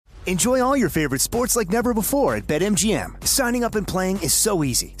Enjoy all your favorite sports like never before at BetMGM. Signing up and playing is so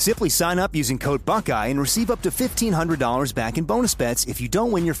easy. Simply sign up using code Buckeye and receive up to $1,500 back in bonus bets if you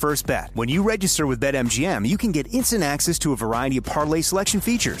don't win your first bet. When you register with BetMGM, you can get instant access to a variety of parlay selection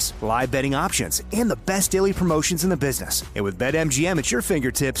features, live betting options, and the best daily promotions in the business. And with BetMGM at your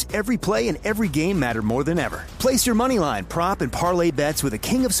fingertips, every play and every game matter more than ever. Place your moneyline, prop, and parlay bets with the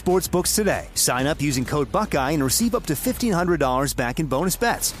king of sportsbooks today. Sign up using code Buckeye and receive up to $1,500 back in bonus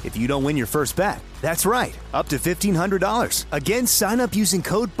bets if you don't win your first bet. That's right, up to $1,500. Again, sign up using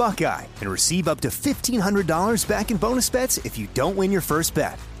code Buckeye and receive up to $1,500 back in bonus bets if you don't win your first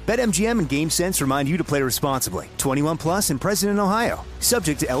bet. BetMGM and GameSense remind you to play responsibly. 21 plus and present in Ohio.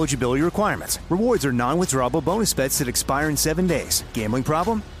 Subject to eligibility requirements. Rewards are non-withdrawable bonus bets that expire in 7 days. Gambling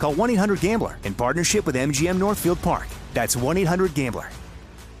problem? Call 1-800-GAMBLER in partnership with MGM Northfield Park. That's 1-800-GAMBLER.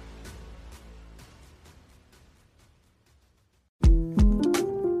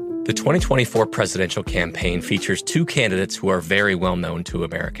 The 2024 presidential campaign features two candidates who are very well known to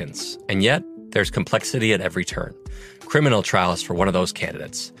Americans. And yet, there's complexity at every turn. Criminal trials for one of those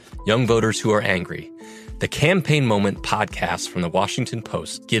candidates. Young voters who are angry. The Campaign Moment podcast from the Washington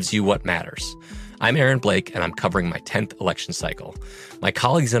Post gives you what matters. I'm Aaron Blake, and I'm covering my 10th election cycle. My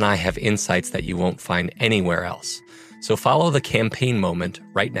colleagues and I have insights that you won't find anywhere else. So follow The Campaign Moment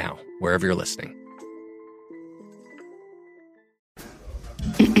right now, wherever you're listening.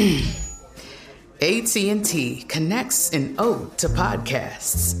 AT&T connects an ode to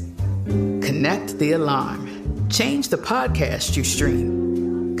podcasts. Connect the alarm. Change the podcast you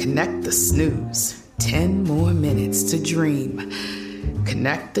stream. Connect the snooze. 10 more minutes to dream.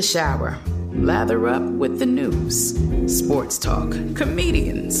 Connect the shower. Lather up with the news. Sports talk,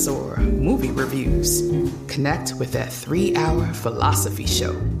 comedians, or movie reviews. Connect with that 3-hour philosophy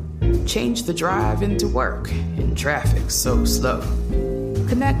show. Change the drive into work in traffic so slow.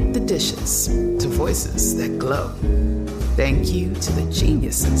 Connect the dishes to voices that glow. Thank you to the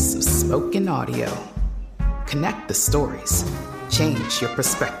geniuses of spoken audio. Connect the stories. Change your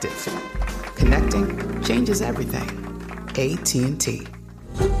perspective. Connecting changes everything. AT&T.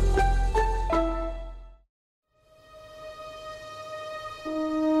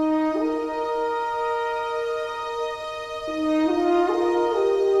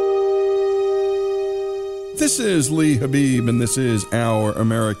 This is Lee Habib, and this is Our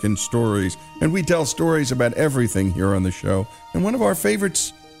American Stories. And we tell stories about everything here on the show. And one of our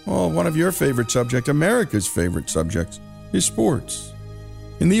favorites, one of your favorite subjects, America's favorite subjects, is sports.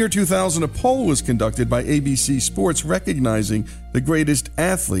 In the year 2000, a poll was conducted by ABC Sports recognizing the greatest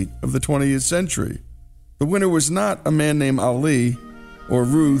athlete of the 20th century. The winner was not a man named Ali, or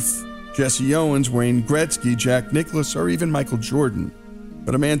Ruth, Jesse Owens, Wayne Gretzky, Jack Nicklaus, or even Michael Jordan,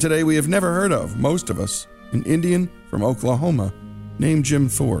 but a man today we have never heard of, most of us, an Indian from Oklahoma named Jim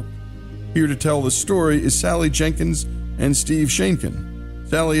Thorpe. Here to tell the story is Sally Jenkins and Steve Shankin.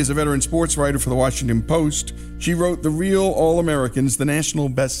 Sally is a veteran sports writer for the Washington Post. She wrote The Real All-Americans, the national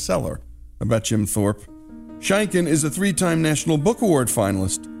bestseller about Jim Thorpe. Shankin is a 3-time National Book Award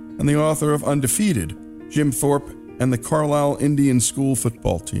finalist and the author of Undefeated, Jim Thorpe and the Carlisle Indian School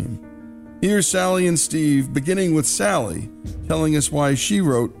football team. Here's Sally and Steve, beginning with Sally, telling us why she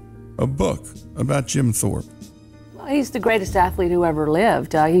wrote a book about Jim Thorpe. Well, he's the greatest athlete who ever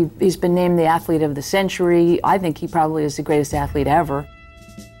lived. He's been named the athlete of the century. I think he probably is the greatest athlete ever.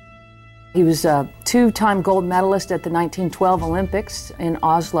 He was a 2-time gold medalist at the 1912 Olympics in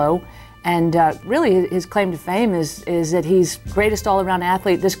Oslo. And really his claim to fame is that he's the greatest all-around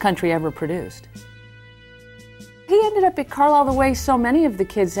athlete this country ever produced. He ended up at Carlisle the way so many of the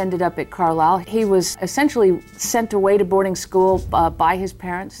kids ended up at Carlisle. He was essentially sent away to boarding school by his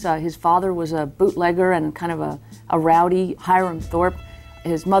parents. His father was a bootlegger and kind of a rowdy, Hiram Thorpe.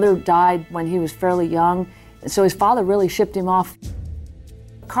 His mother died when he was fairly young, so his father really shipped him off.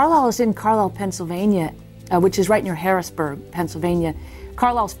 Carlisle is in Carlisle, Pennsylvania, which is right near Harrisburg, Pennsylvania.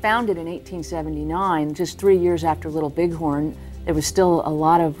 Carlisle's founded in 1879, just 3 years after Little Bighorn. There was still a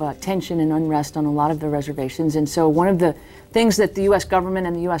lot of tension and unrest on a lot of the reservations. And so one of the things that the U.S. government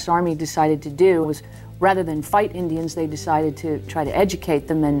and the U.S. Army decided to do was, rather than fight Indians, they decided to try to educate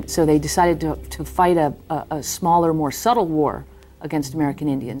them. And so they decided to fight a smaller, more subtle war against American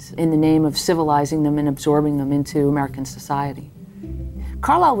Indians in the name of civilizing them and absorbing them into American society.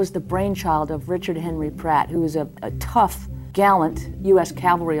 Carlisle was the brainchild of Richard Henry Pratt, who was a tough, gallant U.S.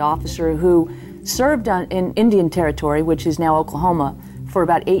 cavalry officer who served in Indian Territory, which is now Oklahoma, for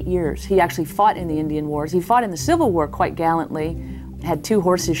about 8 years. He actually fought in the Indian Wars. He fought in the Civil War quite gallantly, had 2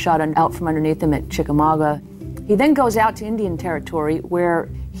 horses shot out from underneath him at Chickamauga. He then goes out to Indian Territory, where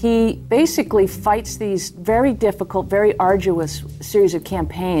he basically fights these very difficult, very arduous series of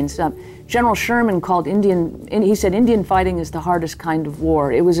campaigns. General Sherman called he said Indian fighting is the hardest kind of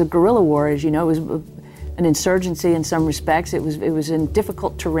war. It was a guerrilla war, as you know. It was an insurgency in some respects. It was in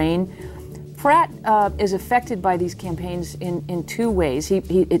difficult terrain. Pratt is affected by these campaigns in two ways.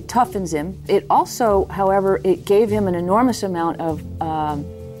 It toughens him. It also, however, it gave him an enormous amount of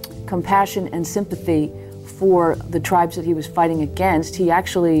compassion and sympathy for the tribes that he was fighting against. He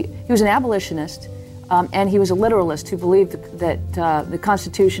was an abolitionist, and he was a literalist who believed that the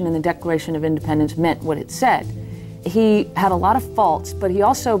Constitution and the Declaration of Independence meant what it said. He had a lot of faults, but he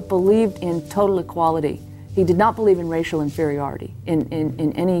also believed in total equality. He did not believe in racial inferiority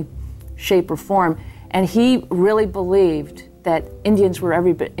in any shape or form, and he really believed that Indians were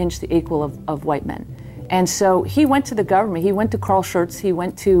every inch the equal of white men. And so he went to the government. He went to Carl Schurz. He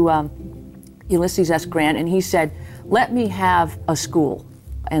went to Ulysses S. Grant, and he said, let me have a school,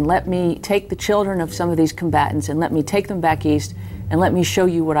 and let me take the children of some of these combatants, and let me take them back east, and let me show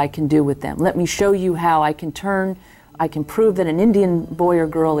you what I can do with them. Let me show you how I can prove that an Indian boy or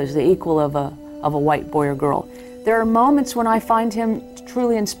girl is the equal of a white boy or girl. There are moments when I find him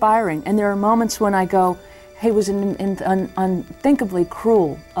truly inspiring, and there are moments when I go, he was unthinkably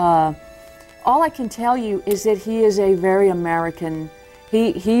cruel. All I can tell you is that he is a very American.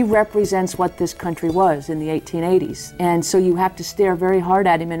 He represents what this country was in the 1880s. And so you have to stare very hard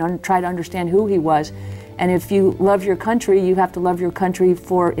at him and try to understand who he was. And if you love your country, you have to love your country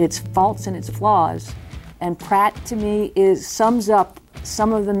for its faults and its flaws. And Pratt, to me, sums up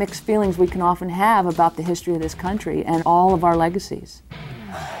some of the mixed feelings we can often have about the history of this country and all of our legacies.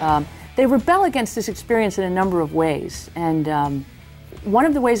 They rebel against this experience in a number of ways. And one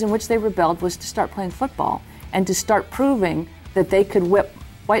of the ways in which they rebelled was to start playing football and to start proving that they could whip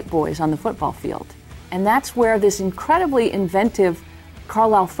white boys on the football field. And that's where this incredibly inventive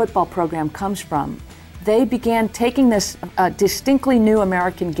Carlisle football program comes from. They began taking this distinctly new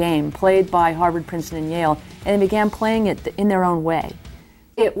American game played by Harvard, Princeton, and Yale, and they began playing it in their own way.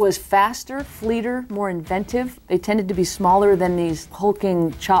 It was faster, fleeter, more inventive. They tended to be smaller than these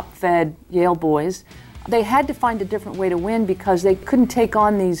hulking, chop-fed Yale boys. They had to find a different way to win because they couldn't take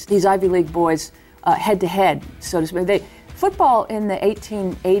on these Ivy League boys head-to-head, so to speak. Football in the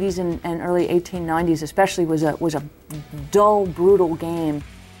 1880s and early 1890s especially was a dull, brutal game.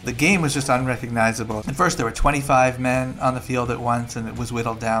 The game was just unrecognizable. At first there were 25 men on the field at once, and it was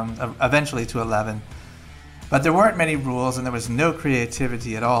whittled down eventually to 11. But there weren't many rules, and there was no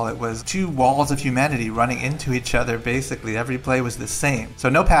creativity at all. It was two walls of humanity running into each other, basically. Every play was the same. So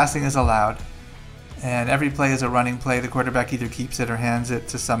no passing is allowed, and every play is a running play. The quarterback either keeps it or hands it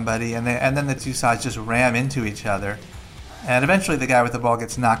to somebody, and then the two sides just ram into each other. And eventually the guy with the ball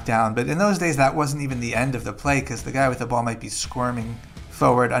gets knocked down. But in those days, that wasn't even the end of the play, because the guy with the ball might be squirming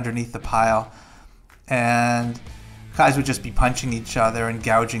forward underneath the pile. And guys would just be punching each other and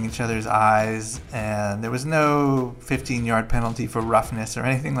gouging each other's eyes. And there was no 15-yard penalty for roughness or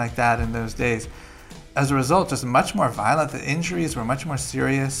anything like that in those days. As a result, just much more violent. The injuries were much more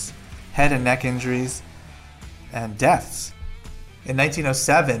serious. Head and neck injuries and deaths. In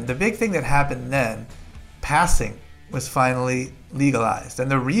 1907, the big thing that happened then, passing was finally legalized. And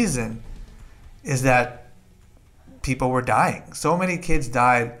the reason is that people were dying. So many kids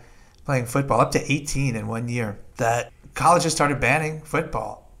died playing football, up to 18 in 1 year, that colleges started banning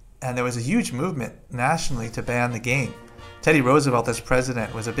football. And there was a huge movement nationally to ban the game. Teddy Roosevelt, as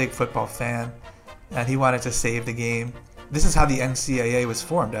president, was a big football fan, and he wanted to save the game. This is how the NCAA was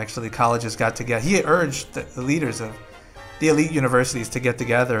formed, actually. Colleges got together. He urged the leaders of the elite universities to get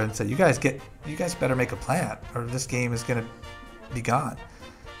together and said, you guys better make a plan, or this game is going to be gone.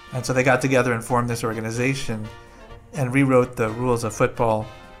 And so they got together and formed this organization and rewrote the rules of football.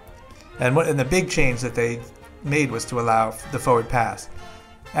 And the big change that they made was to allow the forward pass.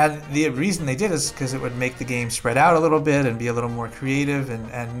 And the reason they did is because it would make the game spread out a little bit and be a little more creative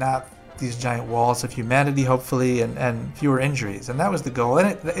and not these giant walls of humanity, hopefully, and fewer injuries. And that was the goal.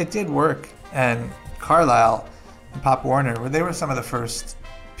 And it did work. And Carlisle and Pop Warner, they were some of the first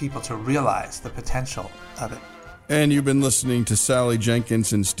people to realize the potential of it. And you've been listening to Sally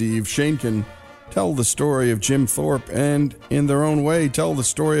Jenkins and Steve Shainkin tell the story of Jim Thorpe, and in their own way tell the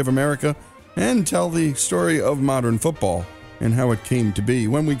story of America and tell the story of modern football and how it came to be.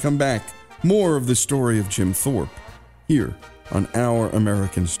 When we come back, more of the story of Jim Thorpe here on Our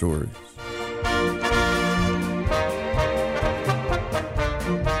American Stories.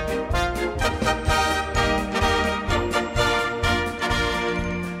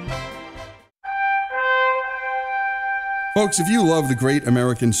 Folks, if you love the great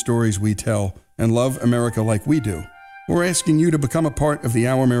American stories we tell and love America like we do, we're asking you to become a part of the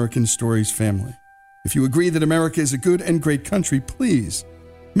Our American Stories family. If you agree that America is a good and great country, please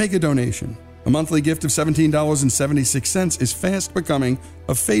make a donation. A monthly gift of $17.76 is fast becoming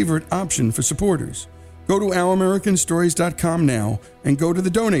a favorite option for supporters. Go to OurAmericanStories.com now and go to the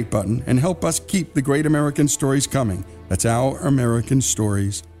donate button and help us keep the great American stories coming. That's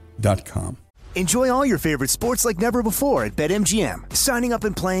OurAmericanStories.com. Enjoy all your favorite sports like never before at BetMGM. Signing up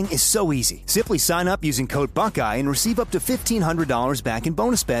and playing is so easy. Simply sign up using code Buckeye and receive up to $1,500 back in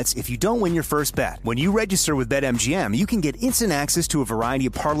bonus bets if you don't win your first bet. When you register with BetMGM, you can get instant access to a variety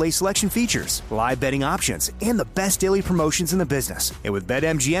of parlay selection features, live betting options, and the best daily promotions in the business. And with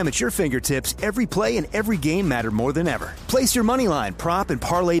BetMGM at your fingertips, every play and every game matter more than ever. Place your moneyline, prop, and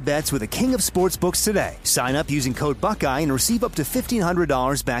parlay bets with the king of sportsbooks today. Sign up using code Buckeye and receive up to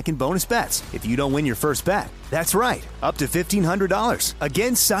 $1,500 back in bonus bets if you don't win your first bet. That's right, up to $1,500.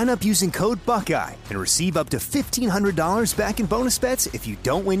 Again, sign up using code Buckeye and receive up to $1,500 back in bonus bets if you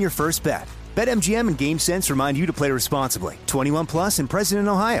don't win your first bet. BetMGM and GameSense remind you to play responsibly. 21 plus and present in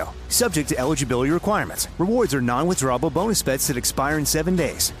Ohio. Subject to eligibility requirements. Rewards are non-withdrawable bonus bets that expire in 7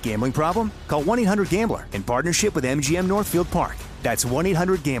 days. Gambling problem? Call 1-800-GAMBLER in partnership with MGM Northfield Park. That's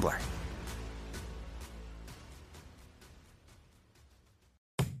 1-800-GAMBLER.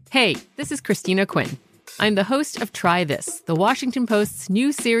 Hey, this is Christina Quinn. I'm the host of Try This, the Washington Post's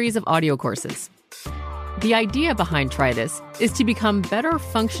new series of audio courses. The idea behind Try This is to become better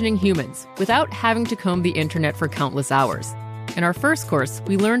functioning humans without having to comb the internet for countless hours. In our first course,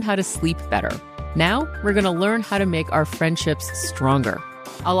 we learned how to sleep better. Now, we're going to learn how to make our friendships stronger.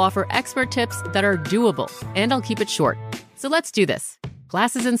 I'll offer expert tips that are doable, and I'll keep it short. So let's do this.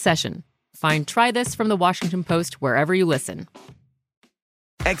 Class is in session. Find Try This from the Washington Post wherever you listen.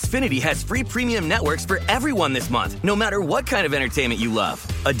 Xfinity has free premium networks for everyone this month, no matter what kind of entertainment you love.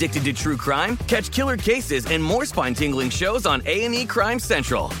 Addicted to true crime? Catch killer cases and more spine-tingling shows on A&E Crime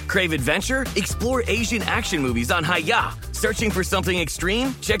Central. Crave adventure? Explore Asian action movies on Hi-Ya. Searching for something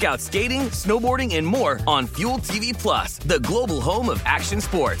extreme? Check out skating, snowboarding, and more on Fuel TV Plus, the global home of action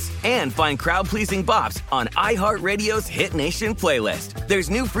sports. And find crowd-pleasing bops on iHeartRadio's Hit Nation playlist. There's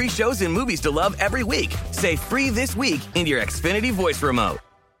new free shows and movies to love every week. Say free this week in your Xfinity voice remote.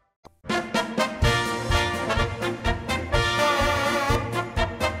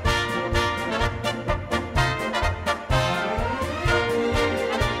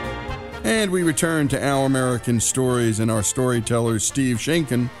 And we return to Our American Stories and our storytellers Steve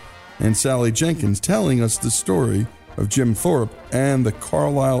Shankin and Sally Jenkins telling us the story of Jim Thorpe and the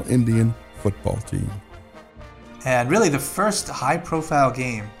Carlisle Indian football team. And really the first high-profile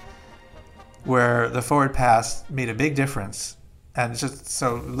game where the forward pass made a big difference and just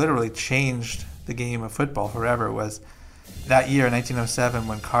so literally changed the game of football forever was that year, 1907,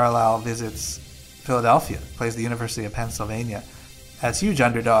 when Carlisle visits Philadelphia, plays the University of Pennsylvania. As huge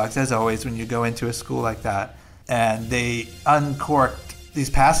underdogs, as always, when you go into a school like that. And they uncorked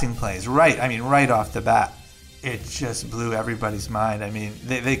these passing plays right off the bat. It just blew everybody's mind. I mean,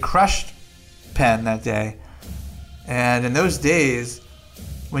 they crushed Penn that day. And in those days,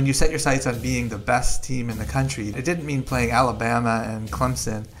 when you set your sights on being the best team in the country, it didn't mean playing Alabama and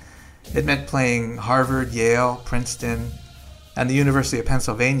Clemson. It meant playing Harvard, Yale, Princeton, and the University of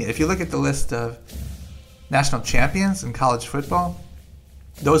Pennsylvania. If you look at the list of national champions in college football,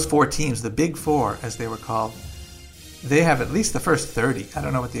 those four teams, the Big Four, as they were called, they have at least the first 30. I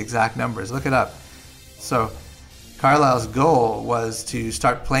don't know what the exact number is. Look it up. So Carlisle's goal was to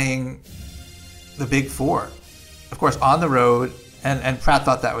start playing the Big Four, of course, on the road. And Pratt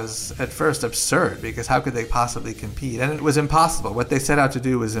thought that was at first absurd because how could they possibly compete? And it was impossible. What they set out to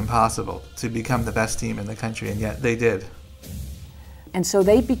do was impossible, to become the best team in the country, and yet they did. And so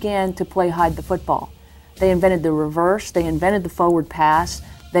they began to play hide the football. They invented the reverse, they invented the forward pass,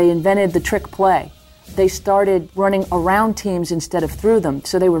 they invented the trick play. They started running around teams instead of through them.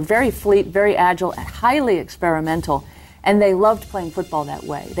 So they were very fleet, very agile, and highly experimental. And they loved playing football that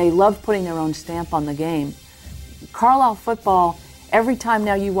way. They loved putting their own stamp on the game. Carlisle football, every time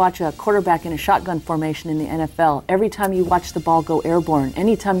now you watch a quarterback in a shotgun formation in the NFL, every time you watch the ball go airborne,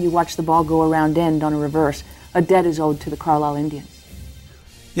 anytime you watch the ball go around end on a reverse, a debt is owed to the Carlisle Indians.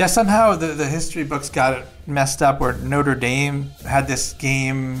 Yeah, somehow the history books got it messed up where Notre Dame had this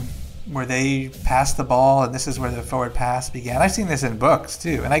game where they passed the ball and this is where the forward pass began. I've seen this in books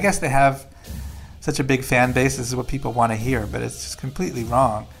too, and I guess they have such a big fan base, this is what people want to hear, but it's just completely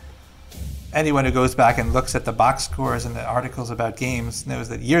wrong. Anyone who goes back and looks at the box scores and the articles about games knows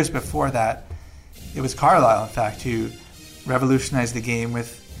that years before that, it was Carlisle, in fact, who revolutionized the game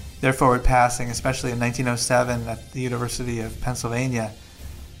with their forward passing, especially in 1907 at the University of Pennsylvania.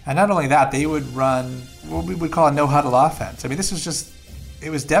 And not only that, they would run what we would call a no-huddle offense. I mean, this was just, it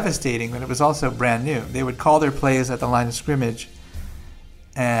was devastating, but it was also brand new. They would call their plays at the line of scrimmage,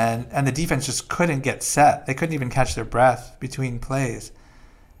 and the defense just couldn't get set. They couldn't even catch their breath between plays.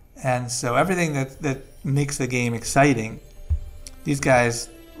 And so everything that makes the game exciting, these guys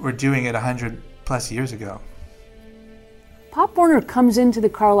were doing it 100 plus years ago. Pop Warner comes into the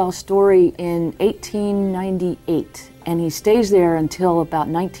Carlisle story in 1898, and he stays there until about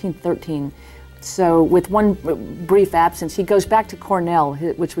 1913. So with one brief absence, he goes back to Cornell,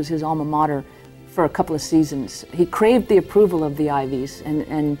 which was his alma mater, for a couple of seasons. He craved the approval of the Ivies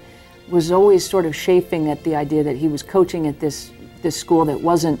and was always sort of chafing at the idea that he was coaching at this school that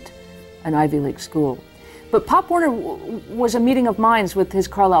wasn't an Ivy League school. But Pop Warner was a meeting of minds with his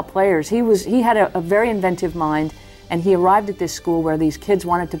Carlisle players. He had a very inventive mind, and he arrived at this school where these kids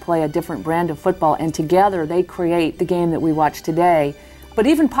wanted to play a different brand of football, and together they create the game that we watch today. But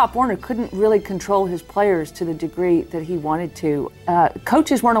even Pop Warner couldn't really control his players to the degree that he wanted to.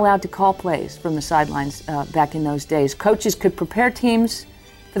 Coaches weren't allowed to call plays from the sidelines back in those days. Coaches could prepare teams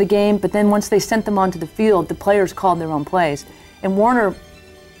for the game, but then once they sent them onto the field, the players called their own plays. And Warner,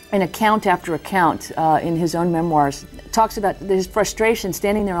 in account after account in his own memoirs, talks about his frustration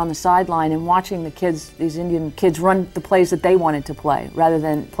standing there on the sideline and watching the kids, these Indian kids, run the plays that they wanted to play rather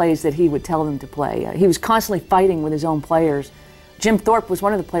than plays that he would tell them to play. He was constantly fighting with his own players. Jim Thorpe was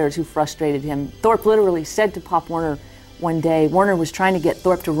one of the players who frustrated him. Thorpe literally said to Pop Warner one day, Warner was trying to get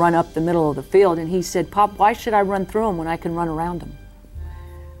Thorpe to run up the middle of the field, and he said, "Pop, why should I run through him when I can run around him?"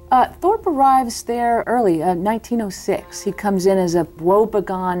 Thorpe arrives there early, 1906. He comes in as a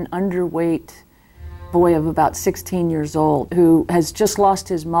woebegone, underweight boy of about 16 years old who has just lost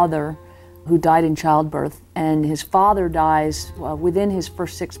his mother, who died in childbirth, and his father dies within his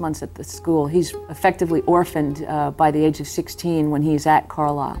first 6 months at the school. He's effectively orphaned by the age of 16 when he's at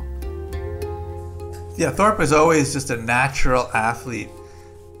Carlisle. Yeah, Thorpe was always just a natural athlete.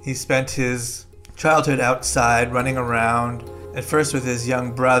 He spent his childhood outside running around. At first with his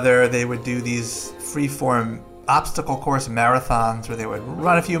young brother, they would do these free-form obstacle course marathons where they would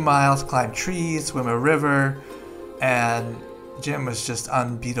run a few miles, climb trees, swim a river, and Jim was just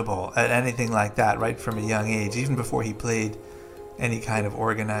unbeatable at anything like that right from a young age, even before he played any kind of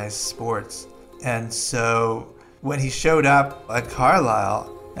organized sports. And so when he showed up at Carlisle,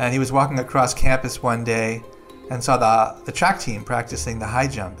 and he was walking across campus one day and saw the track team practicing the high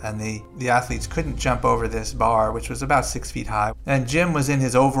jump, and the athletes couldn't jump over this bar, which was about 6 feet high. And Jim was in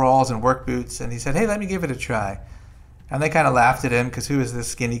his overalls and work boots, and he said, "Hey, let me give it a try." And they kind of laughed at him because who was this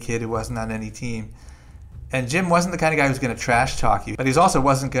skinny kid who wasn't on any team? And Jim wasn't the kind of guy who was going to trash talk you, but he also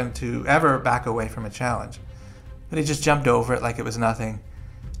wasn't going to ever back away from a challenge. But he just jumped over it like it was nothing,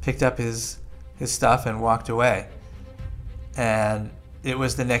 picked up his stuff and walked away. And it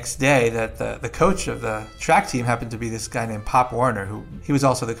was the next day that the coach of the track team happened to be this guy named Pop Warner, who he was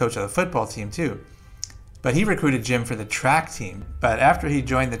also the coach of the football team too. But he recruited Jim for the track team. But after he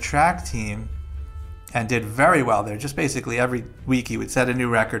joined the track team and did very well there, just basically every week he would set a new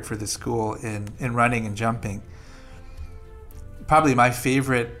record for the school in running and jumping. Probably my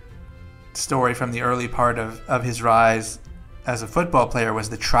favorite story from the early part of his rise as a football player was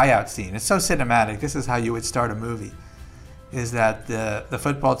the tryout scene. It's so cinematic. This is how you would start a movie. Is that the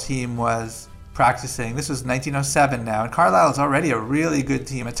football team was practicing. This was 1907 now, and Carlisle is already a really good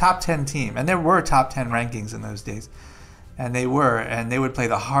team, a top 10 team. And there were top 10 rankings in those days. And they would play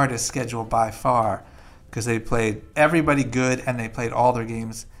the hardest schedule by far because they played everybody good and they played all their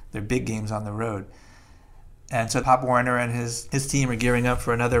games, their big games on the road. And so Pop Warner and his team are gearing up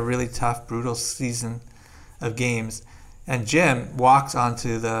for another really tough, brutal season of games. And Jim walks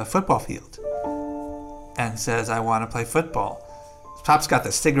onto the football field and says, "I want to play football." Pop's got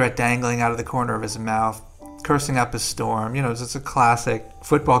the cigarette dangling out of the corner of his mouth, cursing up a storm. You know, it's a classic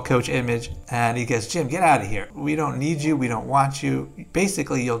football coach image. And he goes, "Jim, get out of here. We don't need you. We don't want you.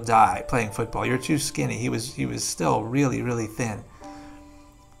 Basically, you'll die playing football. You're too skinny." He was still really, really thin.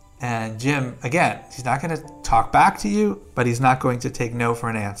 And Jim, again, he's not going to talk back to you, but he's not going to take no for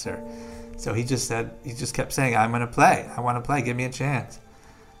an answer. So he just kept saying, "I'm going to play. I want to play. Give me a chance."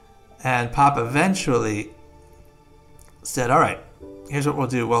 And Pop eventually said, "All right, here's what we'll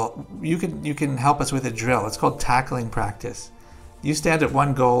do. Well, you can help us with a drill. It's called tackling practice. You stand at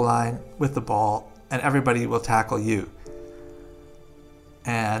one goal line with the ball, and everybody will tackle you."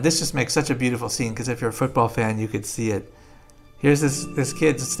 And this just makes such a beautiful scene because if you're a football fan, you could see it. Here's this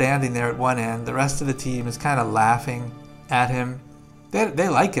kid standing there at one end. The rest of the team is kind of laughing at him. They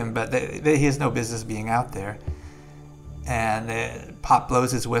like him, but he has no business being out there. And Pop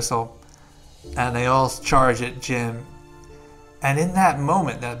blows his whistle, and they all charge at Jim. And in that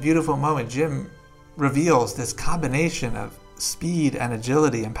moment, that beautiful moment, Jim reveals this combination of speed and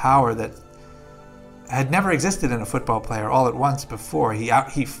agility and power that had never existed in a football player all at once before. He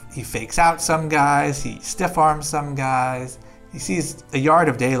fakes out some guys, he stiff arms some guys. He sees a yard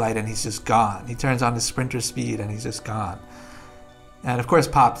of daylight and he's just gone. He turns on his sprinter speed and he's just gone. And of course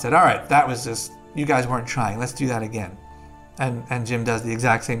Pop said, all right, that was just, you guys weren't trying, let's do that again. And Jim does the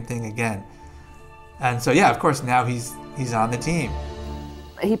exact same thing again. And so yeah, of course now he's on the team.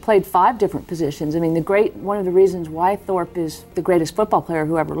 He played 5 different positions. I mean, one of the reasons why Thorpe is the greatest football player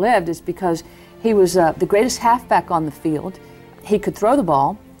who ever lived is because he was the greatest halfback on the field. He could throw the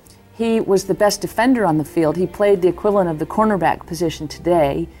ball. He was the best defender on the field. He played the equivalent of the cornerback position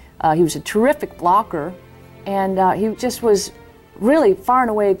today. He was a terrific blocker, and he just was really far and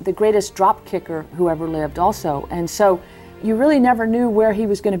away the greatest drop kicker who ever lived also. And so you really never knew where he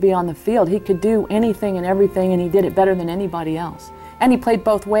was going to be on the field. He could do anything and everything, and he did it better than anybody else. And he played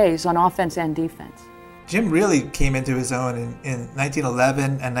both ways on offense and defense. Jim really came into his own in 1911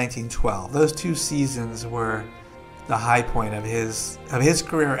 and 1912. Those 2 seasons were the high point of his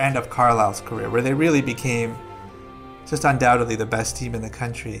career and of Carlisle's career, where they really became just undoubtedly the best team in the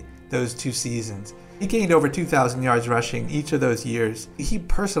country those 2 seasons. He gained over 2,000 yards rushing each of those years. He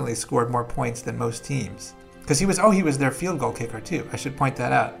personally scored more points than most teams. Because he was their field goal kicker too. I should point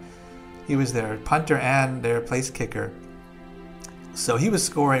that out. He was their punter and their place kicker. So he was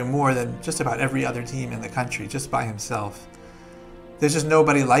scoring more than just about every other team in the country just by himself. There's just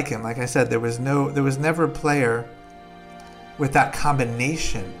nobody like him. Like I said, there was never a player with that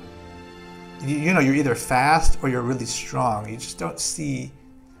combination. You know, you're either fast or you're really strong. You just don't see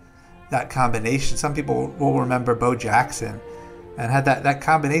that combination. Some people will remember Bo Jackson and had that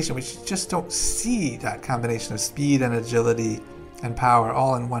combination, which you just don't see that combination of speed and agility and power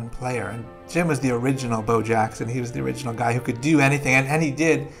all in one player. And Jim was the original Bo Jackson. He was the original guy who could do anything. And he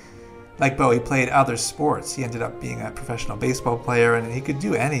did, like Bo, he played other sports. He ended up being a professional baseball player, and he could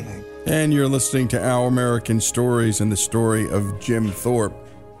do anything. And you're listening to Our American Stories and the story of Jim Thorpe.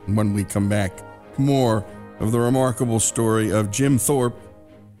 And when we come back, more of the remarkable story of Jim Thorpe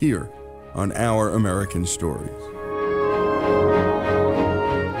here on Our American Stories.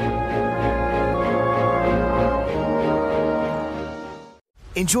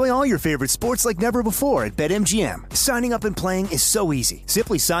 Enjoy all your favorite sports like never before at BetMGM. Signing up and playing is so easy.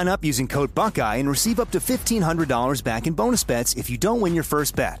 Simply sign up using code Buckeye and receive up to $1,500 back in bonus bets if you don't win your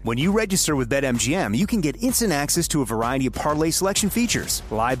first bet. When you register with BetMGM, you can get instant access to a variety of parlay selection features,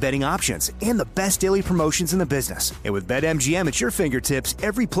 live betting options, and the best daily promotions in the business. And with BetMGM at your fingertips,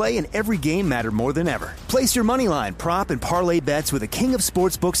 every play and every game matter more than ever. Place your moneyline, prop, and parlay bets with the king of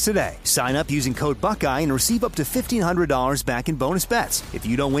sportsbooks today. Sign up using code Buckeye and receive up to $1,500 back in bonus bets if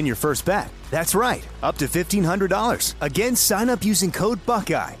you don't win your first bet. That's right, up to $1,500. Again, sign up using code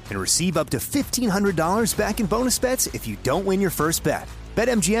Buckeye and receive up to $1,500 back in bonus bets if you don't win your first bet.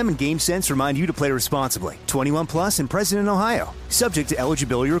 BetMGM and GameSense remind you to play responsibly. 21 plus and present in Ohio. Subject to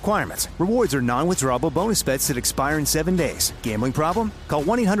eligibility requirements. Rewards are non-withdrawable bonus bets that expire in 7 days. Gambling problem? Call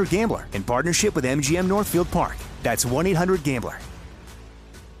 1-800-GAMBLER in partnership with MGM Northfield Park. That's 1-800-GAMBLER.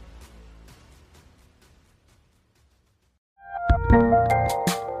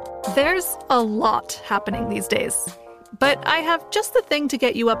 There's a lot happening these days, but I have just the thing to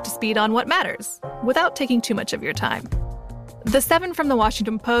get you up to speed on what matters, without taking too much of your time. The 7 from the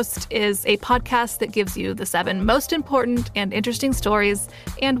Washington Post is a podcast that gives you the 7 most important and interesting stories,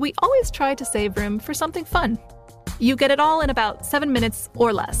 and we always try to save room for something fun. You get it all in about 7 minutes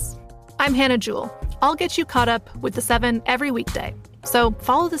or less. I'm Hannah Jewell. I'll get you caught up with the 7 every weekday, so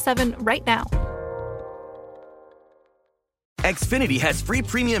follow the 7 right now. Xfinity has free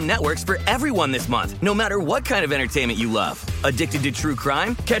premium networks for everyone this month, no matter what kind of entertainment you love. Addicted to true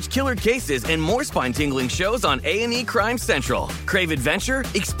crime? Catch killer cases and more spine-tingling shows on A&E Crime Central. Crave adventure?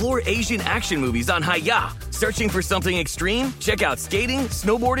 Explore Asian action movies on Hi-Ya. Searching for something extreme? Check out skating,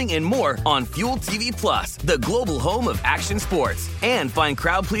 snowboarding, and more on Fuel TV Plus, the global home of action sports. And find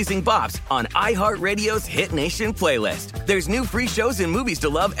crowd-pleasing bops on iHeartRadio's Hit Nation playlist. There's new free shows and movies to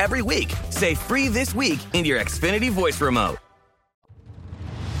love every week. Say free this week in your Xfinity voice remote.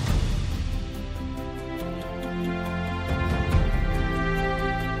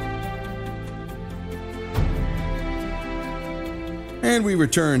 And we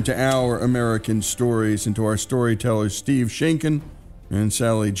return to Our American Stories and to our storytellers Steve Shankin and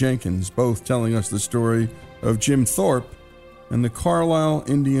Sally Jenkins, both telling us the story of Jim Thorpe and the Carlisle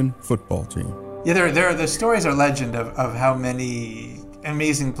Indian football team. Yeah, the stories are legend of how many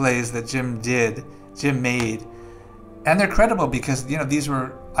amazing plays that Jim made. And they're credible because, these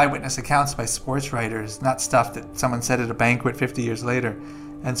were eyewitness accounts by sports writers, not stuff that someone said at a banquet 50 years later.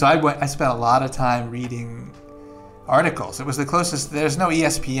 And so I spent a lot of time reading articles. It was the closest. There's no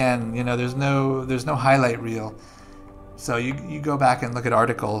ESPN, there's no highlight reel. So you go back and look at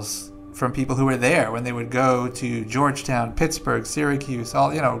articles from people who were there when they would go to Georgetown, Pittsburgh, Syracuse,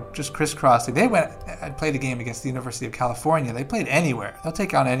 all, just crisscrossing. They went and played a game against the University of California. They played anywhere. They'll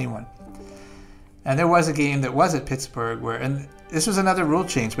take on anyone. And there was a game that was at Pittsburgh and this was another rule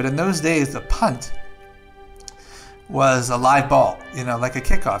change, but in those days, the punt was a live ball, like a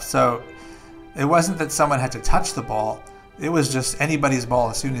kickoff. So it wasn't that someone had to touch the ball. It was just anybody's ball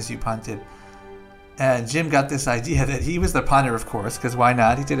as soon as you punted. And Jim got this idea that he was the punter, of course, because why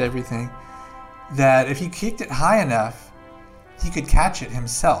not? He did everything. That if he kicked it high enough, he could catch it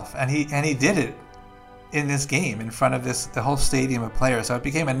himself. And he did it in this game in front of the whole stadium of players. So it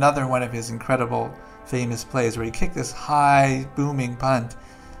became another one of his incredible, famous plays where he kicked this high, booming punt,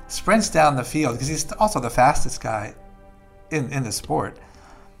 sprints down the field, because he's also the fastest guy in the sport.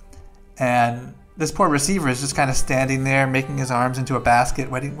 And this poor receiver is just kind of standing there, making his arms into a basket,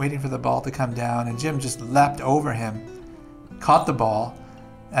 waiting for the ball to come down. And Jim just leapt over him, caught the ball,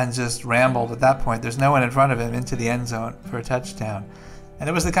 and just rambled at that point. There's no one in front of him into the end zone for a touchdown. And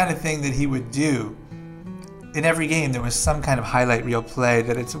it was the kind of thing that he would do. In every game, there was some kind of highlight reel play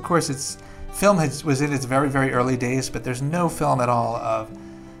that film was in its very, very early days, but there's no film at all of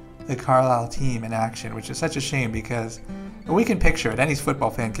the Carlisle team in action, which is such a shame because we can picture it. Any football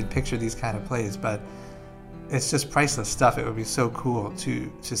fan can picture these kind of plays, but it's just priceless stuff. It would be so cool to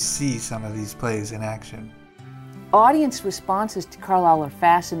see some of these plays in action. Audience responses to Carlisle are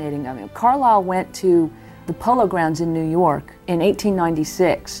fascinating. I mean, Carlisle went to the Polo Grounds in New York in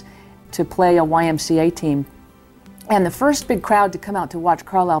 1896 to play a YMCA team. And the first big crowd to come out to watch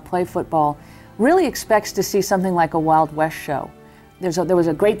Carlisle play football really expects to see something like a Wild West show. There was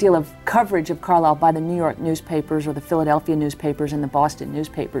a great deal of coverage of Carlisle by the New York newspapers or the Philadelphia newspapers and the Boston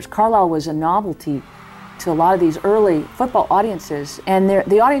newspapers. Carlisle was a novelty to a lot of these early football audiences, and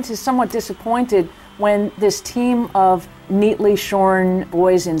the audience is somewhat disappointed when this team of neatly shorn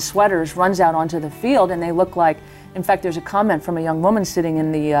boys in sweaters runs out onto the field and they look like, in fact, there's a comment from a young woman sitting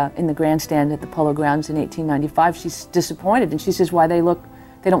in the grandstand at the Polo Grounds in 1895. She's disappointed, and she says, "Why they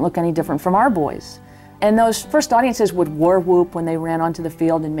don't look any different from our boys." And those first audiences would war whoop when they ran onto the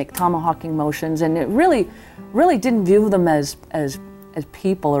field and make tomahawking motions, and it really didn't view them as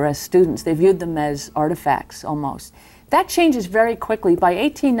people or as students. They viewed them as artifacts almost. That changes very quickly. By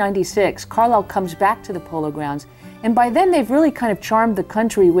 1896, Carlisle comes back to the Polo Grounds, and by then they've really kind of charmed the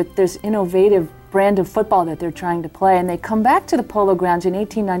country with this innovative brand of football that they're trying to play, and they come back to the Polo Grounds in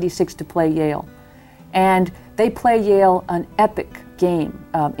 1896 to play Yale. And they play Yale an epic game.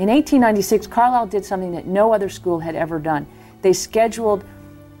 In 1896, Carlisle did something that no other school had ever done. They scheduled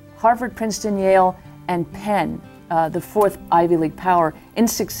Harvard, Princeton, Yale, and Penn, the fourth Ivy League power, in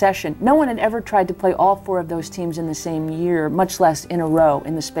succession. No one had ever tried to play all four of those teams in the same year, much less in a row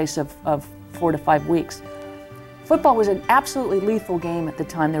in the space of 4 to 5 weeks. Football was an absolutely lethal game at the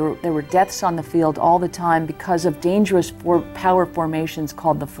time. There were deaths on the field all the time because of dangerous power formations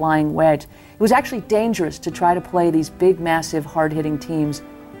called the flying wedge. It was actually dangerous to try to play these big, massive, hard-hitting teams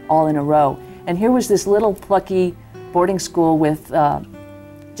all in a row. And here was this little plucky boarding school with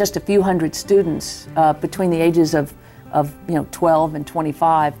just a few hundred students between the ages of 12 and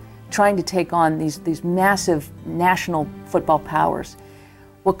 25, trying to take on these massive national football powers.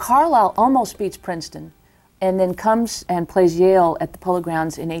 Well, Carlisle almost beats Princeton, and then comes and plays Yale at the Polo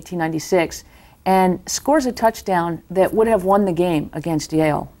Grounds in 1896 and scores a touchdown that would have won the game against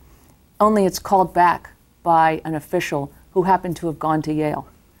Yale. Only it's called back by an official who happened to have gone to Yale.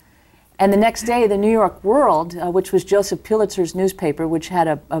 And the next day, the New York World, which was Joseph Pulitzer's newspaper, which had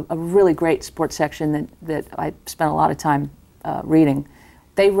a really great sports section that I spent a lot of time reading,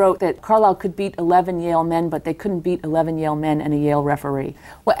 they wrote that Carlisle could beat 11 Yale men, but they couldn't beat 11 Yale men and a Yale referee.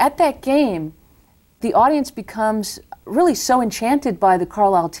 Well, at that game, the audience becomes really so enchanted by the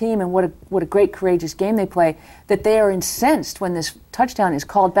Carlisle team and what a great, courageous game they play that they are incensed when this touchdown is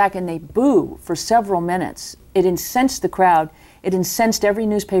called back, and they boo for several minutes. It incensed the crowd. It incensed every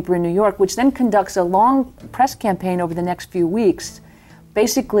newspaper in New York, which then conducts a long press campaign over the next few weeks,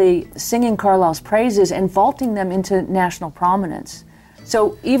 basically singing Carlisle's praises and vaulting them into national prominence.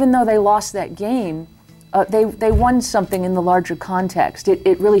 So even though they lost that game, they won something in the larger context.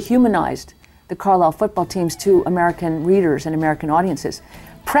 It really humanized the Carlisle football teams to American readers and American audiences.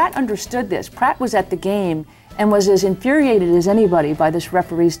 Pratt understood this. Pratt was at the game and was as infuriated as anybody by this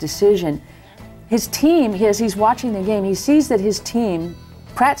referee's decision. His team, as he's watching the game, he sees that his team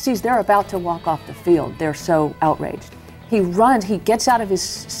Pratt sees they're about to walk off the field. They're so outraged. He runs, he gets out of his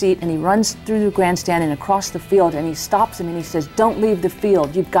seat and he runs through the grandstand and across the field, and he stops him and he says, "Don't leave the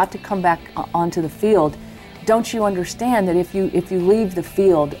field. You've got to come back onto the field. Don't you understand that if you leave the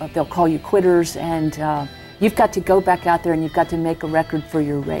field, they'll call you quitters, and you've got to go back out there and you've got to make a record for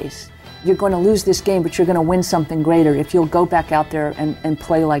your race. You're going to lose this game, but you're going to win something greater if you'll go back out there and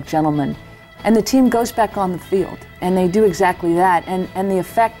play like gentlemen." And the team goes back on the field, and they do exactly that, and the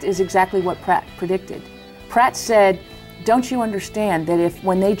effect is exactly what Pratt predicted. Pratt said, "Don't you understand that if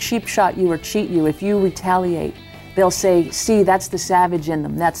when they cheap shot you or cheat you, if you retaliate, they'll say, 'See, that's the savage in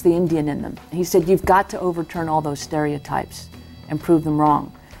them, that's the Indian in them.'" He said, "You've got to overturn all those stereotypes and prove them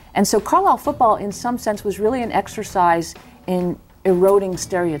wrong." And so Carlisle football, in some sense, was really an exercise in eroding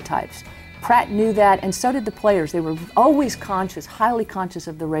stereotypes. Pratt knew that, and so did the players. They were always conscious, highly conscious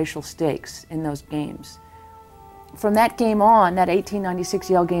of the racial stakes in those games. From that game on, that 1896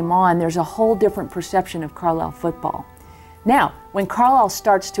 Yale game on, there's a whole different perception of Carlisle football. Now, when Carlisle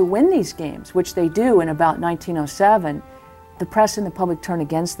starts to win these games, which they do in about 1907, the press and the public turn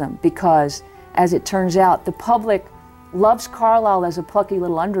against them because, as it turns out, the public loves Carlisle as a plucky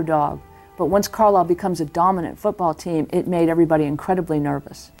little underdog, but once Carlisle becomes a dominant football team, it made everybody incredibly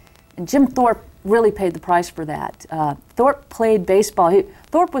nervous. And Jim Thorpe really paid the price for that. Thorpe played baseball.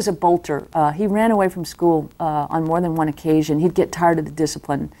 Thorpe was a bolter. He ran away from school on more than one occasion. He'd get tired of the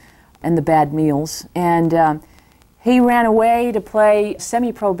discipline and the bad meals. And he ran away to play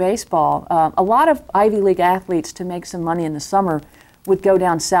semi-pro baseball. A lot of Ivy League athletes, to make some money in the summer, would go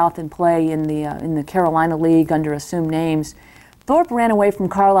down south and play in the Carolina League under assumed names. Thorpe ran away from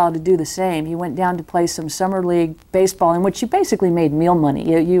Carlisle to do the same. He went down to play some summer league baseball in which you basically made meal money.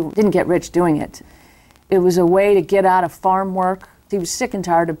 You didn't get rich doing it. It was a way to get out of farm work. He was sick and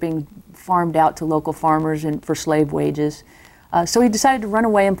tired of being farmed out to local farmers and for slave wages. So he decided to run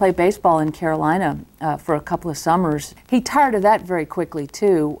away and play baseball in Carolina for a couple of summers. He tired of that very quickly,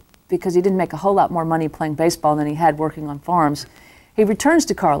 too, because he didn't make a whole lot more money playing baseball than he had working on farms. He returns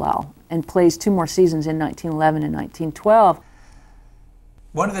to Carlisle and plays 2 more seasons in 1911 and 1912.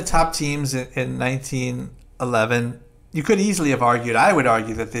 One of the top teams in 1911, you could easily have argued, I would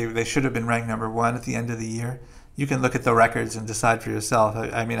argue, that they should have been ranked number 1 at the end of the year. You can look at the records and decide for yourself.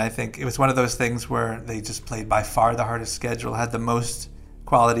 I mean, I think it was one of those things where they just played by far the hardest schedule, had the most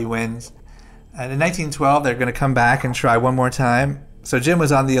quality wins. And in 1912, they're going to come back and try one more time. So Jim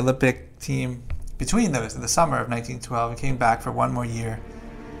was on the Olympic team between those in the summer of 1912. He came back for one more year,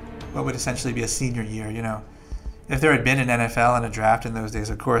 what would essentially be a senior year, you know. If there had been an NFL and a draft in those days,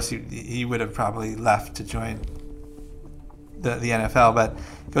 of course, he would have probably left to join the NFL, but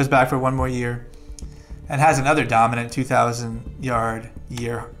goes back for one more year and has another dominant 2,000-yard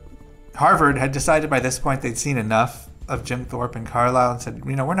year. Harvard had decided by this point they'd seen enough of Jim Thorpe and Carlisle and said,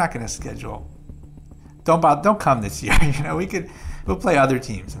 you know, we're not going to schedule. Don't come this year. You know, we'll play other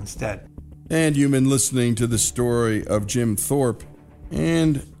teams instead. And you've been listening to the story of Jim Thorpe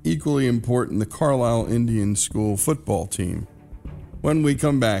and, equally important, the Carlisle Indian School football team. When we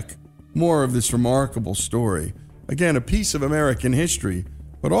come back, more of this remarkable story. Again, a piece of American history,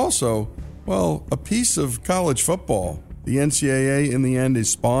 but also, well, a piece of college football. The NCAA, in the end, is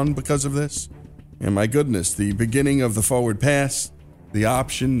spawned because of this. And my goodness, the beginning of the forward pass, the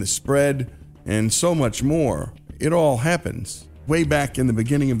option, the spread, and so much more. It all happens way back in the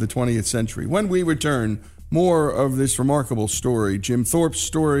beginning of the 20th century. When we return, more of this remarkable story, Jim Thorpe's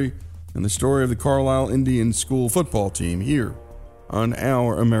story, and the story of the Carlisle Indian School football team here on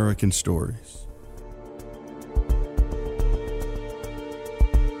Our American Stories.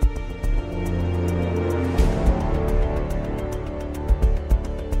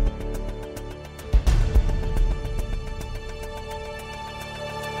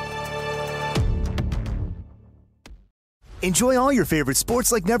 Enjoy all your favorite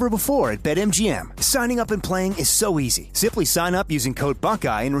sports like never before at BetMGM. Signing up and playing is so easy. Simply sign up using code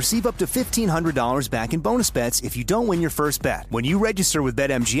Buckeye and receive up to $1,500 back in bonus bets if you don't win your first bet. When you register with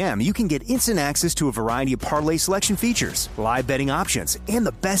BetMGM, you can get instant access to a variety of parlay selection features, live betting options, and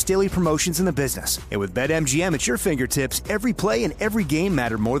the best daily promotions in the business. And with BetMGM at your fingertips, every play and every game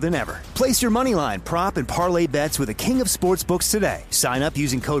matter more than ever. Place your moneyline, prop, and parlay bets with the king of sportsbooks today. Sign up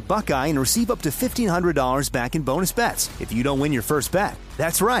using code Buckeye and receive up to $1,500 back in bonus bets if you don't win your first bet.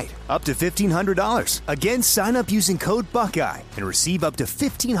 That's right, up to $1,500. Again, sign up using code Buckeye and receive up to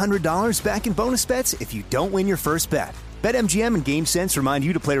 $1,500 back in bonus bets if you don't win your first bet. BetMGM and GameSense remind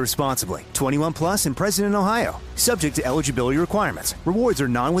you to play responsibly. 21 plus and present in Ohio. Subject to eligibility requirements. Rewards are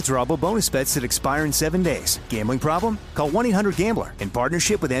non-withdrawable bonus bets that expire in 7 days. Gambling problem? Call 1-800-GAMBLER in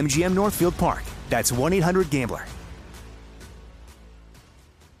partnership with MGM Northfield Park. That's 1-800-GAMBLER.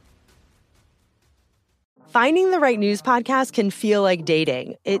 Finding the right news podcast can feel like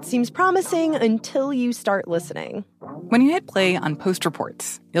dating. It seems promising until you start listening. When you hit play on Post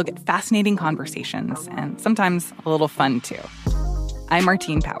Reports, you'll get fascinating conversations and sometimes a little fun, too. I'm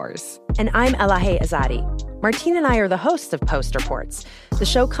Martine Powers. And I'm Elahe Azadi. Martine and I are the hosts of Post Reports. The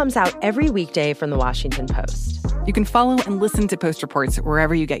show comes out every weekday from The Washington Post. You can follow and listen to Post Reports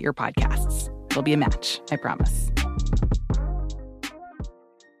wherever you get your podcasts. It'll be a match, I promise.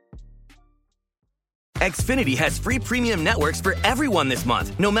 Xfinity has free premium networks for everyone this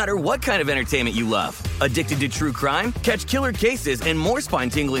month, no matter what kind of entertainment you love. Addicted to true crime? Catch killer cases and more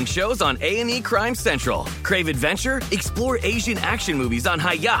spine-tingling shows on A&E Crime Central. Crave adventure? Explore Asian action movies on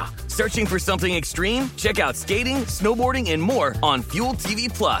Hi-Ya. Searching for something extreme? Check out skating, snowboarding, and more on Fuel TV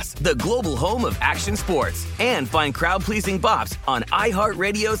Plus, the global home of action sports. And find crowd-pleasing bops on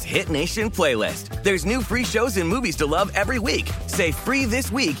iHeartRadio's Hit Nation playlist. There's new free shows and movies to love every week. Say free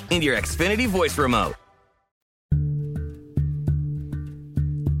this week in your Xfinity voice remote.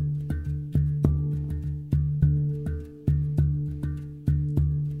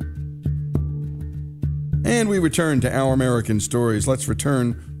 And we return to Our American Stories. Let's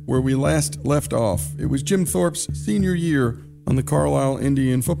return where we last left off. It was Jim Thorpe's senior year on the Carlisle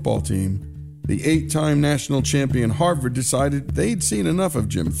Indian football team. The 8-time national champion Harvard decided they'd seen enough of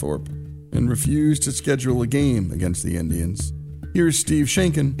Jim Thorpe and refused to schedule a game against the Indians. Here's Steve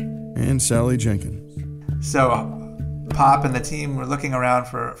Schenken and Sally Jenkins. So Pop and the team were looking around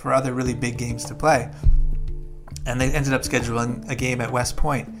for other really big games to play. And they ended up scheduling a game at West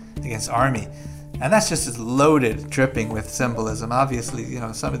Point against Army. And that's just as loaded, dripping with symbolism. Obviously,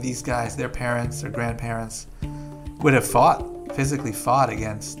 some of these guys, their parents, their grandparents, would have physically fought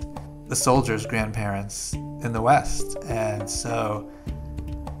against the soldiers' grandparents in the West. And so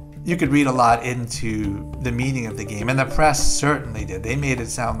you could read a lot into the meaning of the game. And the press certainly did. They made it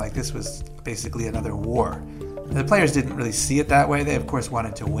sound like this was basically another war. And the players didn't really see it that way. They, of course,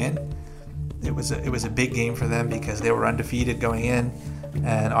 wanted to win. It was a big game for them because they were undefeated going in,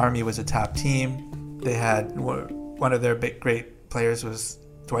 and Army was a top team. They had one of their big, great players was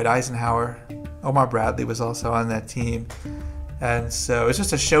Dwight Eisenhower. Omar Bradley was also on that team. And so it's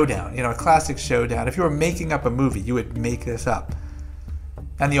just a showdown, a classic showdown. If you were making up a movie, you would make this up.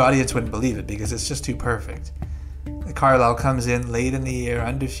 And the audience wouldn't believe it because it's just too perfect. Carlisle comes in late in the year,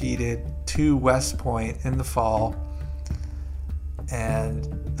 undefeated, to West Point in the fall.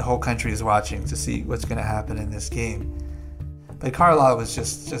 And the whole country is watching to see what's going to happen in this game. But Carlisle was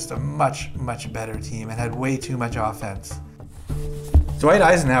just a much, much better team and had way too much offense. Dwight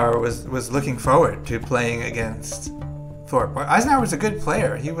Eisenhower was looking forward to playing against Thorpe. Eisenhower was a good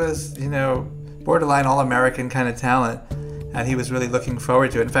player. He was, borderline All-American kind of talent, and he was really looking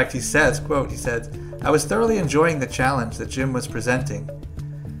forward to it. In fact, he says, quote, "I was thoroughly enjoying the challenge that Jim was presenting.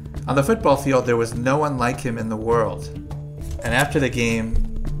 On the football field, there was no one like him in the world." And after the game,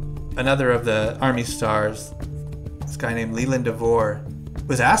 another of the Army stars, this guy named Leland DeVore,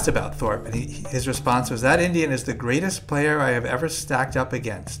 was asked about Thorpe, and his response was, "That Indian is the greatest player I have ever stacked up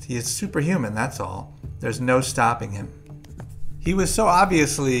against. He is superhuman, that's all. There's no stopping him." He was so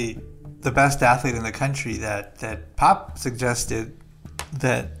obviously the best athlete in the country that Pop suggested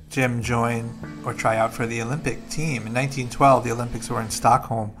that Jim join or try out for the Olympic team. In 1912, the Olympics were in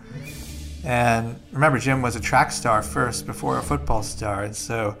Stockholm. And remember, Jim was a track star first before a football star. And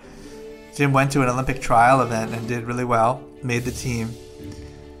so Jim went to an Olympic trial event and did really well, made the team,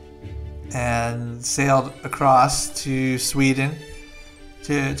 and sailed across to Sweden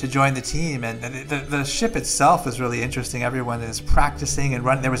to join the team. And the ship itself was really interesting. Everyone is practicing and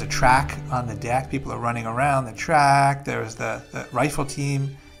running. There was a track on the deck. People are running around the track. There was the rifle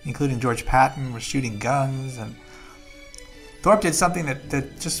team, including George Patton, was shooting guns. And Thorpe did something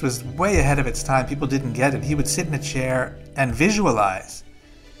that just was way ahead of its time. People didn't get it. He would sit in a chair and visualize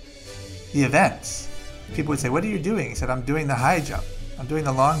the events. People would say, "What are you doing?" He said, "I'm doing the high jump. I'm doing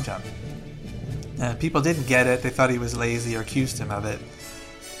the long jump." And people didn't get it. They thought he was lazy or accused him of it.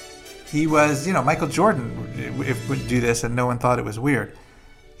 He was, Michael Jordan would do this and no one thought it was weird.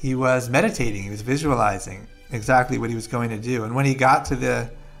 He was meditating. He was visualizing exactly what he was going to do. And when he got to the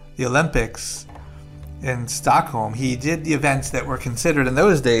Olympics in Stockholm, he did the events that were considered in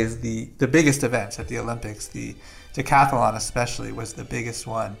those days the biggest events at the Olympics. The decathlon especially was the biggest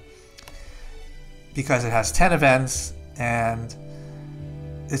one because it has 10 events, and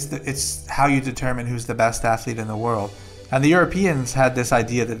it's how you determine who's the best athlete in the world. And the Europeans had this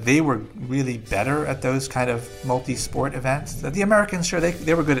idea that they were really better at those kind of multi-sport events. That the Americans, sure,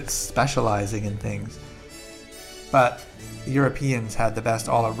 they were good at specializing in things, but the Europeans had the best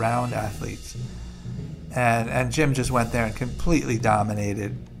all-around athletes. And Jim just went there and completely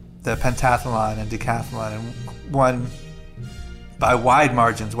dominated the pentathlon and decathlon, and won by wide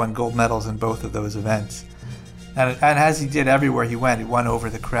margins, won gold medals in both of those events. And as he did everywhere he went, he won over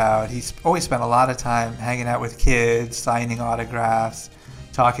the crowd. He's always spent a lot of time hanging out with kids, signing autographs,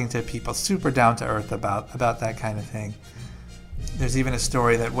 talking to people, super down to earth about that kind of thing. There's even a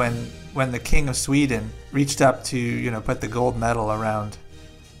story that when the King of Sweden reached up to, put the gold medal around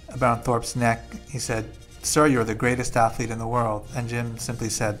Thorpe's neck, he said, "Sir, you're the greatest athlete in the world." And Jim simply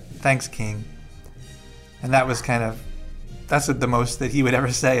said, "Thanks, King." And that's the most that he would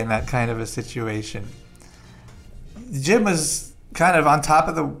ever say in that kind of a situation. Jim was kind of on top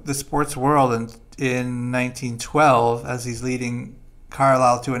of the sports world in 1912 as he's leading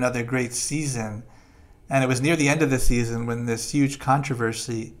Carlisle to another great season. And it was near the end of the season when this huge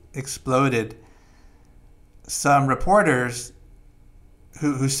controversy exploded. Some reporters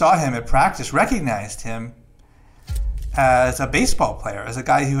who saw him at practice recognized him as a baseball player, as a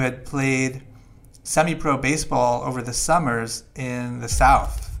guy who had played semi-pro baseball over the summers in the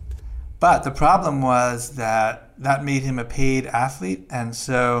South. But the problem was that made him a paid athlete, and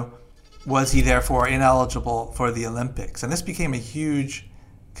so was he therefore ineligible for the Olympics. And this became a huge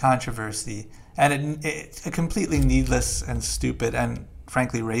controversy, and it's a completely needless and stupid and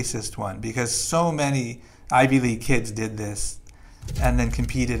frankly racist one, because so many Ivy League kids did this and then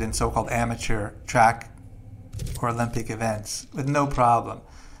competed in so-called amateur track or Olympic events with no problem.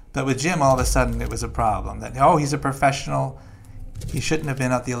 But with Jim, all of a sudden, it was a problem. That, he's a professional. He shouldn't have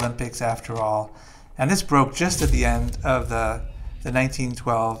been at the Olympics after all. And this broke just at the end of the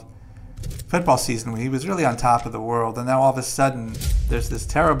 1912 football season, when he was really on top of the world. And now all of a sudden, there's this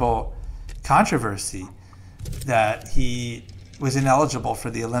terrible controversy that he was ineligible for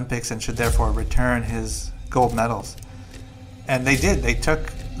the Olympics and should therefore return his gold medals. And they did. They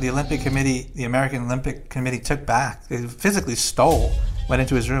took the American Olympic Committee took back. They physically went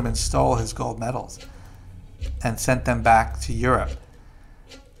into his room and stole his gold medals and sent them back to Europe.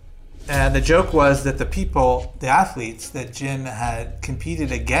 And the joke was that the athletes that Jim had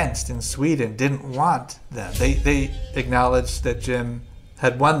competed against in Sweden didn't want them. They acknowledged that Jim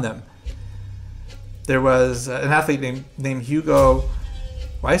had won them. There was an athlete named Hugo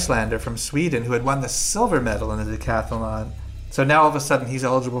Weislander from Sweden who had won the silver medal in the decathlon. So now all of a sudden he's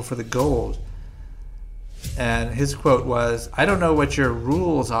eligible for the gold. And his quote was, "I don't know what your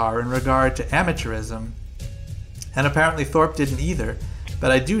rules are in regard to amateurism." And apparently Thorpe didn't either.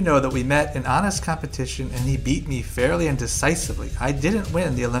 But I do know that we met in honest competition and he beat me fairly and decisively. I didn't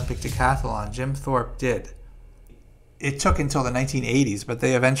win the Olympic decathlon. Jim Thorpe did. It took until the 1980s, but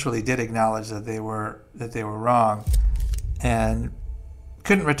they eventually did acknowledge that they were wrong and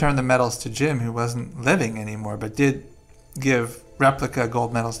couldn't return the medals to Jim, who wasn't living anymore, but did give replica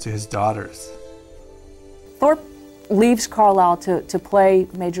gold medals to his daughters. Thorpe leaves Carlisle to play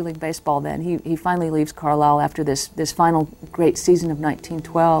Major League Baseball then. He finally leaves Carlisle after this final great season of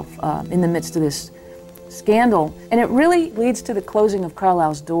 1912 in the midst of this scandal. And it really leads to the closing of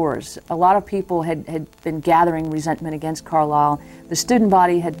Carlisle's doors. A lot of people had been gathering resentment against Carlisle. The student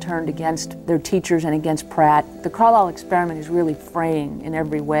body had turned against their teachers and against Pratt. The Carlisle experiment is really fraying in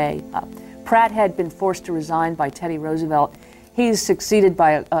every way. Pratt had been forced to resign by Teddy Roosevelt. He's succeeded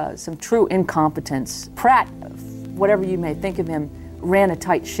by some true incompetence. Pratt, whatever you may think of him, ran a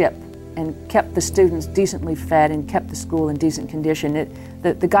tight ship and kept the students decently fed and kept the school in decent condition.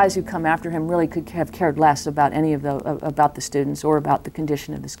 The guys who come after him really could have cared less about about the students or about the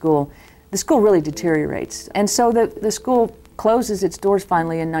condition of the school. The school really deteriorates. And so the school closes its doors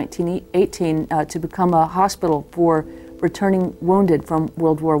finally in 1918 to become a hospital for returning wounded from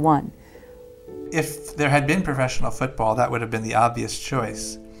World War I. If there had been professional football, that would have been the obvious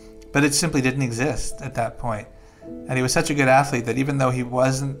choice. But it simply didn't exist at that point. And he was such a good athlete that even though he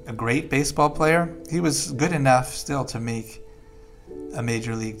wasn't a great baseball player, he was good enough still to make a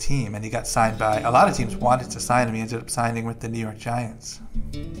major league team. And he got signed by, a lot of teams wanted to sign him. He ended up signing with the New York Giants.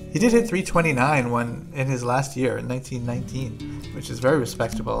 He did hit .329 in his last year, in 1919, which is very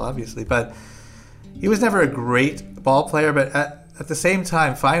respectable, obviously. But he was never a great ball player. But at the same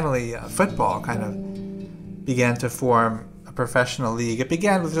time, finally, football kind of began to form a professional league. It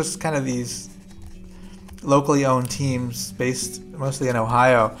began with just kind of these locally owned teams based mostly in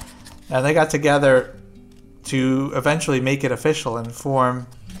Ohio, and they got together to eventually make it official and form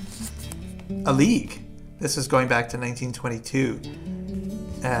a league. This is going back to 1922,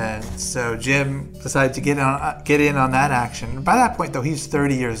 and so Jim decided to get in on that action. By that point, though, he's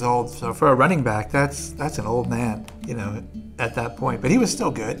 30 years old, so for a running back, that's an old man, at that point. But he was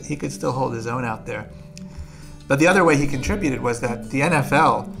still good. He could still hold his own out there. But the other way he contributed was that the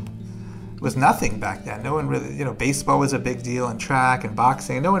NFL was nothing back then. No one really, baseball was a big deal, and track and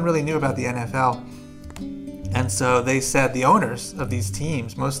boxing, and no one really knew about the NFL. And so they said, the owners of these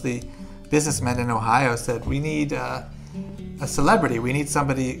teams, mostly businessmen in Ohio, said, we need a celebrity. We need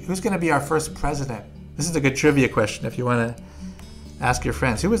somebody who's going to be our first president. This is a good trivia question if you want to ask your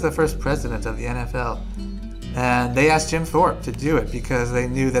friends. Who was the first president of the NFL? And they asked Jim Thorpe to do it because they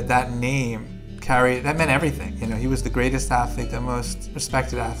knew that name that meant everything. He was the greatest athlete, the most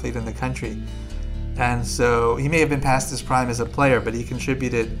respected athlete in the country. And so he may have been past his prime as a player, but he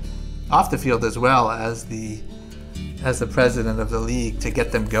contributed off the field as well as the president of the league to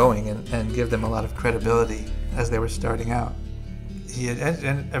get them going and give them a lot of credibility as they were starting out. He had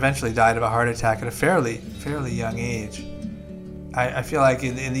eventually died of a heart attack at a fairly young age. I feel like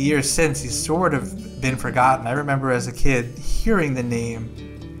in the years since, he's sort of been forgotten. I remember as a kid hearing the name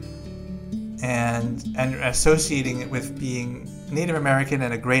and associating it with being Native American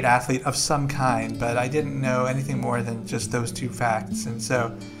and a great athlete of some kind, but I didn't know anything more than just those two facts. And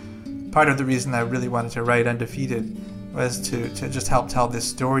so part of the reason I really wanted to write Undefeated was to just help tell this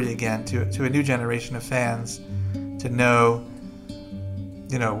story again to a new generation of fans, to know,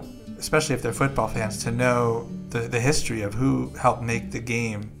 especially if they're football fans, to know the history of who helped make the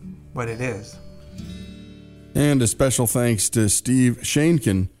game what it is. And a special thanks to Steve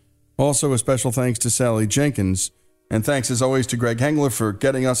Shainkin. Also a special thanks to Sally Jenkins. And thanks as always to Greg Hengler for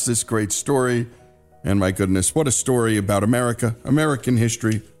getting us this great story. And my goodness, what a story about America, American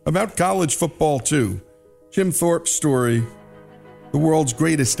history, about college football too. Jim Thorpe's story, the world's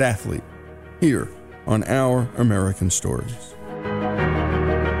greatest athlete, here on Our American Stories.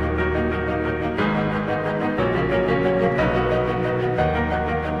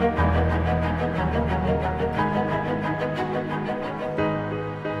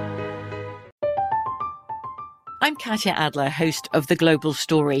 I'm Katya Adler, host of The Global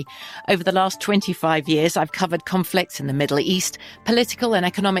Story. Over the last 25 years, I've covered conflicts in the Middle East, political and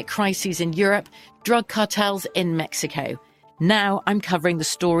economic crises in Europe, drug cartels in Mexico. Now I'm covering the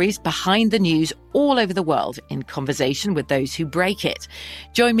stories behind the news all over the world in conversation with those who break it.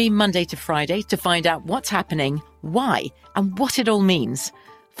 Join me Monday to Friday to find out what's happening, why, and what it all means.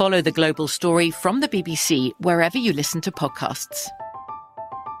 Follow The Global Story from the BBC wherever you listen to podcasts.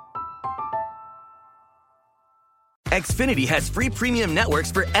 Xfinity has free premium networks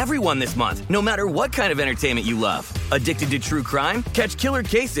for everyone this month, no matter what kind of entertainment you love. Addicted to true crime? Catch killer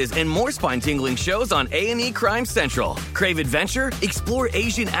cases and more spine-tingling shows on A&E Crime Central. Crave adventure? Explore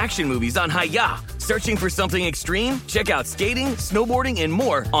Asian action movies on Hi-Ya. Searching for something extreme? Check out skating, snowboarding, and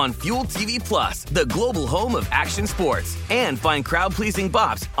more on Fuel TV Plus, the global home of action sports. And find crowd-pleasing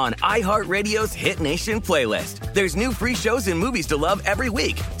bops on iHeartRadio's Hit Nation playlist. There's new free shows and movies to love every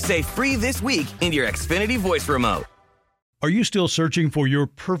week. Say free this week in your Xfinity voice remote. Are you still searching for your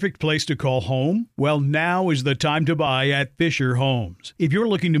perfect place to call home? Well, now is the time to buy at Fisher Homes. If you're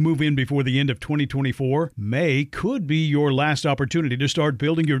looking to move in before the end of 2024, May could be your last opportunity to start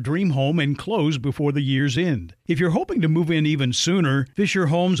building your dream home and close before the year's end. If you're hoping to move in even sooner, Fisher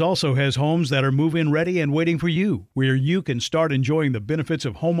Homes also has homes that are move-in ready and waiting for you, where you can start enjoying the benefits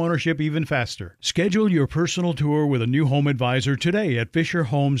of homeownership even faster. Schedule your personal tour with a new home advisor today at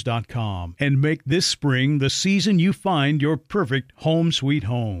FisherHomes.com and make this spring the season you find your perfect home sweet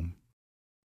home.